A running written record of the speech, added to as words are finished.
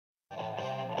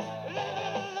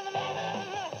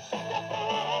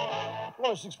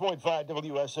106.5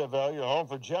 WSFL, your home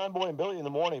for John Boy and Billy in the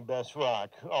morning. Best rock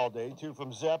all day. Two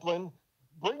from Zeppelin.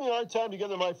 Bringing our time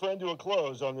together, my friend, to a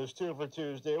close on this Two for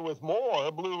Tuesday with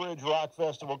more Blue Ridge Rock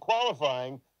Festival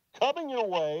qualifying coming your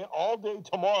way all day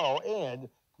tomorrow. And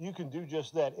you can do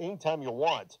just that anytime you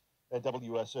want at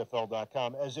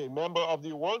WSFL.com as a member of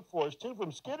the workforce. Two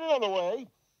from Skidded on the way.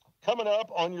 Coming up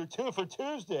on your Two for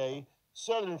Tuesday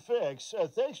Southern Fix.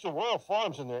 Thanks to Royal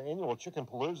Farms and their annual Chicken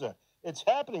Palooza. It's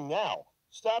happening now.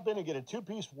 Stop in and get a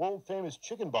two-piece world-famous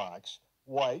chicken box.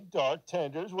 White, dark,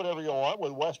 tenders, whatever you want,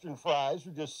 with Western fries for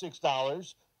just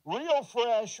 $6. Real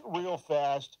fresh, real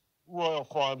fast. Royal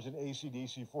Farms and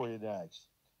AC/DC for you next.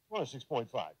 106.5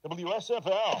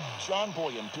 WSFL. John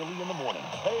Boy and Billy in the morning.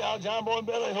 Hey, y'all, John Boy and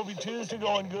Billy. Hope your Tuesday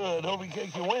going good. Hope you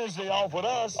kick your Wednesday off with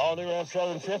us. All new at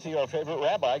 7:50, our favorite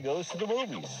rabbi goes to the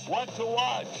movies. What to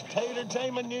watch,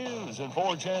 Tatertainment news, and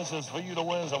 4 chances for you to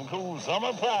win some cool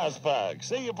summer prize packs.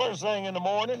 See you first thing in the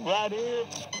morning, right here.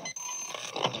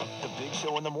 The Big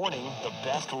Show in the morning, the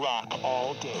best rock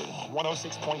all day.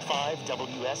 106.5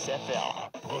 WSFL.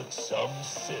 Put some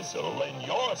sizzle in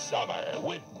your summer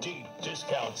with deep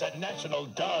discounts at National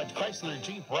Dodge Chrysler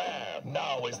Jeep Ram.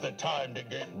 Now is the time to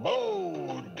get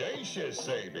bodacious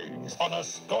savings on a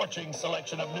scorching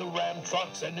selection of new Ram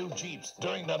trucks and new Jeeps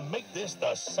during the Make This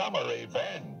the Summer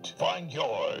event. Find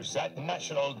yours at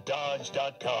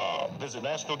nationaldodge.com. Visit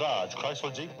National Dodge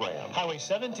Chrysler Jeep Ram. Highway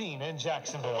 17 in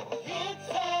Jacksonville. It's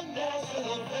a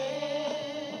national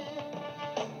thing.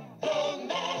 Go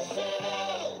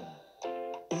national.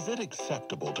 Is it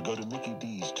acceptable to go to Mickey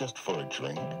D's just for a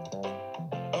drink?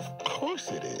 Of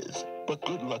course it is, but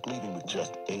good luck leaving with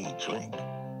just a drink.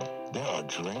 There are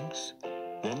drinks,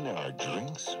 then there are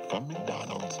drinks from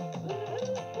McDonald's.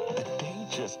 The day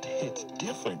just hits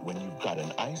different when you've got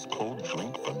an ice-cold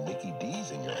drink from Mickey D's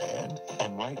in your hand.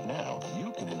 And right now,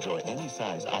 you can enjoy any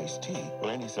size iced tea or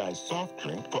any size soft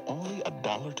drink for only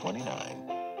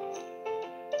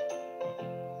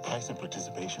 $1.29. Price and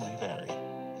participation may vary.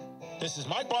 This is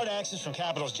Mike Bardaxis from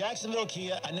Capitals Jacksonville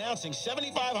Kia announcing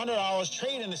 $7,500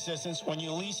 trade-in assistance when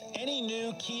you lease any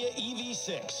new Kia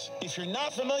EV6. If you're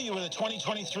not familiar with a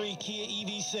 2023 Kia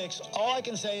EV6, all I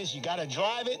can say is you got to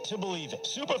drive it to believe it.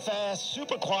 Super fast,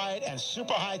 super quiet, and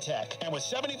super high-tech. And with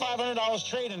 $7,500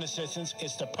 trade-in assistance,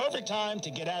 it's the perfect time to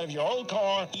get out of your old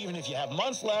car, even if you have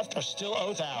months left or still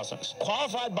owe thousands.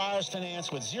 Qualified buyers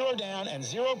finance with 0 down and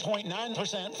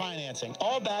 0.9% financing,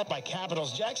 all backed by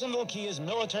Capitals Jacksonville Kia's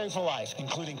Military for Life,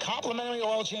 including complimentary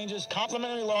oil changes,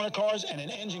 complimentary loaner cars, and an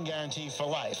engine guarantee for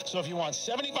life. So if you want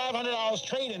 $7,500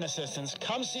 trade-in assistance,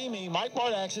 come see me, Mike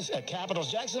Bardaxis, at Capitals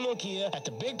Jacksonville Kia at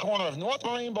the big corner of North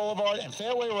Marine Boulevard and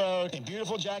Fairway Road in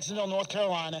beautiful Jacksonville, North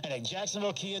Carolina, and at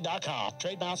jacksonvillekia.com.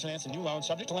 Trade balance finance and new loan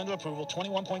subject to lender approval,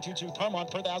 21.22 per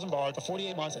month per 1,000 borrowed for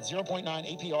 48 months at 0.9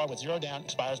 APR with 0 down,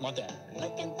 expires month end.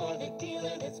 Looking for the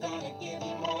dealer that's gonna give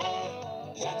you more.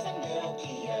 Jacksonville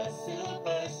Kia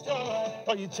Superstore.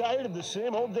 Are you tired of the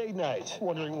same old date night?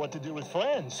 Wondering what to do with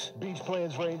friends? Beach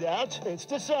plans rained out? It's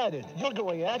decided. You're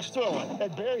going axe throwing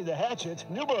at Bury the Hatchet,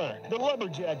 New Bern, the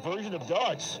lumberjack version of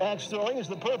darts. Axe throwing is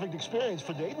the perfect experience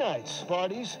for date nights,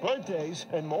 parties, birthdays,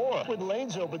 and more. With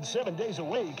lanes open 7 days a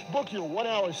week, book your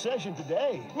 1-hour session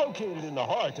today. Located in the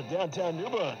heart of downtown New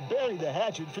Bern, Bury the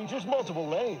Hatchet features multiple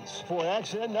lanes for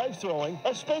axe and knife throwing,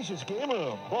 a spacious game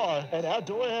room, bar, and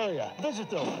outdoor area. Visit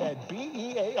them at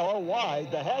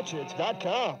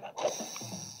BEARYThehatchet.com.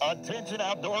 Attention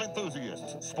outdoor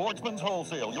enthusiasts. Sportsman's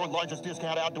Wholesale, your largest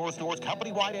discount outdoor store's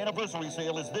company-wide anniversary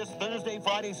sale is this Thursday,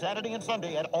 Friday, Saturday, and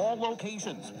Sunday at all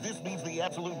locations. This means the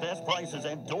absolute best prices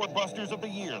and doorbusters of the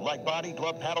year, like body,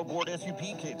 glove, paddleboard, SUP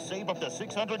kits. Save up to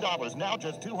 $600, now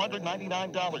just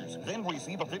 $299. Then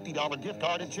receive a $50 gift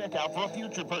card at checkout for a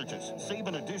future purchase. Save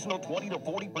an additional 20 to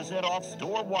 40% off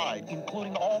store-wide,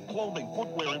 including all clothing,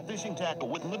 footwear, and fishing tackle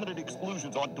with limited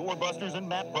exclusions on doorbusters and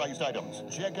mat price items.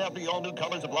 Check out the all-new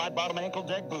colors of Glide Bottom Ankle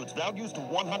Deck Boots, now used to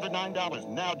 $109,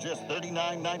 now just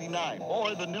 $39.99.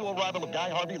 Or the new arrival of Guy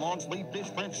Harvey long sleeve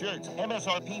fish print shirts,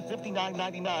 MSRP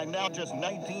 $59.99, now just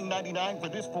 $19.99 for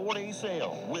this 4-day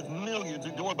sale. With millions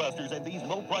of doorbusters at these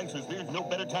low prices, there's no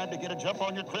better time to get a jump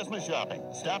on your Christmas shopping.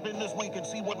 Stop in this week and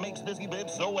see what makes this event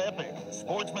so epic.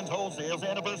 Sportsman's Wholesale's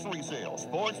anniversary sale.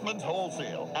 Sportsman's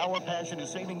Wholesale. Our passion is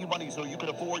saving you money so you can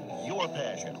afford your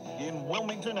passion. In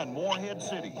Wilmington and Morehead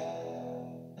City.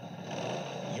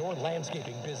 Your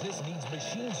landscaping business needs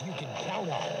machines you can count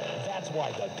on. That's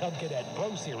why the Cub Cadet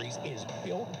Pro Series is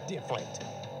built different.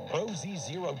 Pro Z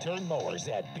zero-turn mowers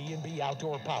at B&B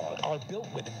Outdoor Power are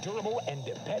built with durable and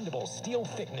dependable steel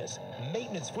thickness,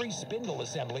 maintenance-free spindle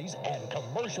assemblies, and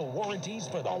commercial warranties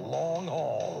for the long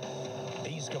haul.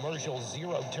 These commercial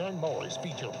zero-turn mowers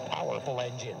feature powerful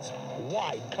engines,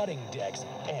 wide cutting decks,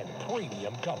 and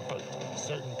premium comfort.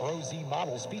 Certain Pro Z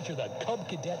models feature the Cub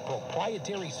Cadet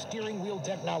proprietary steering wheel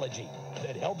technology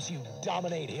that helps you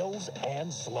dominate hills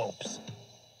and slopes.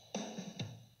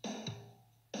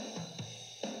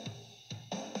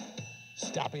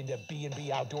 Stop into B&B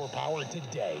Outdoor Power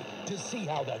today to see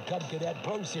how the Cub Cadet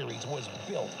Pro Series was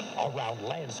built around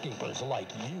landscapers like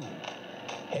you.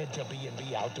 Head to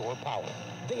B&B Outdoor Power.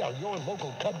 They are your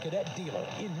local Cub Cadet dealer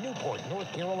in Newport, North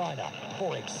Carolina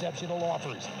for exceptional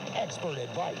offers, expert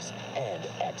advice, and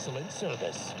excellent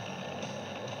service.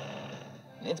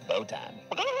 It's bow time.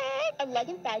 A leg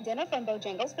and thigh dinner from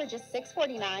Bojangles for just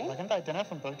 $6.49. Leg and thigh dinner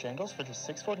from Bojangles for just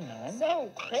 $6.49. So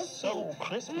crispy. So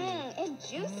crispy. And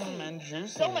juicy. And juicy.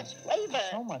 So much flavor.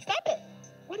 So much. Stop it.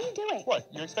 What are you doing? What?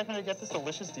 You expect me to get this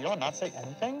delicious deal and not say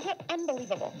anything? You're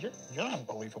unbelievable. You're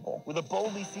unbelievable. With a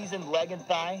boldly seasoned leg and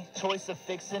thigh, choice of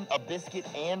fixin', a biscuit,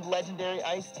 and legendary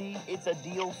iced tea, it's a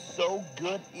deal so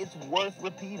good it's worth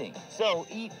repeating. So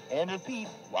eat and repeat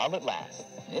while it lasts.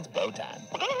 It's bow time.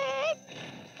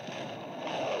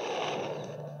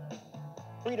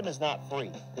 Freedom is not free.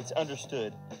 It's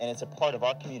understood, and it's a part of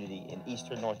our community in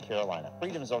eastern North Carolina.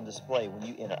 Freedom is on display when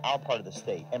you enter our part of the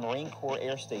state, and Marine Corps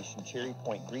Air Station Cherry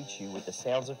Point greets you with the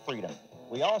sounds of freedom.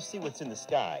 We all see what's in the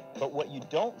sky, but what you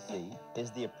don't see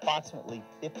is the approximately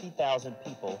 50,000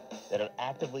 people that are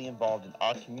actively involved in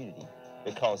our community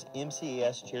because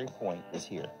MCAS Cherry Point is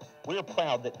here. We are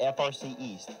proud that FRC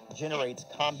East generates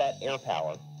combat air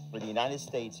power for the United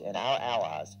States and our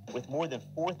allies with more than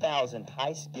 4,000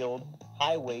 high-skilled,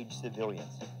 high-wage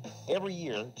civilians. Every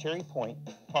year, Cherry Point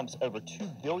pumps over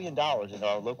 $2 billion into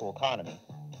our local economy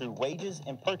through wages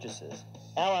and purchases.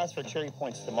 Allies for Cherry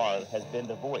Point's Tomorrow has been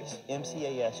the voice,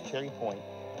 MCAS Cherry Point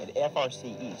and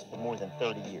FRC East for more than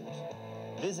 30 years.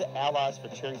 Visit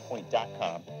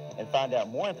alliesforcherrypoint.com and find out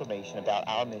more information about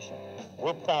our mission.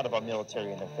 We're proud of our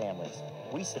military and their families.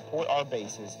 We support our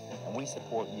bases, and we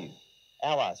support you.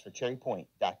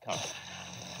 Alliesforcherrypoint.com.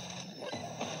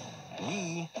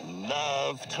 We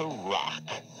love to rock.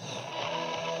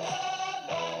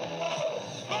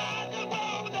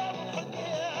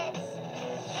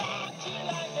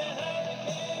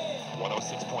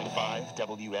 106.5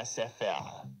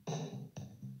 WSFL.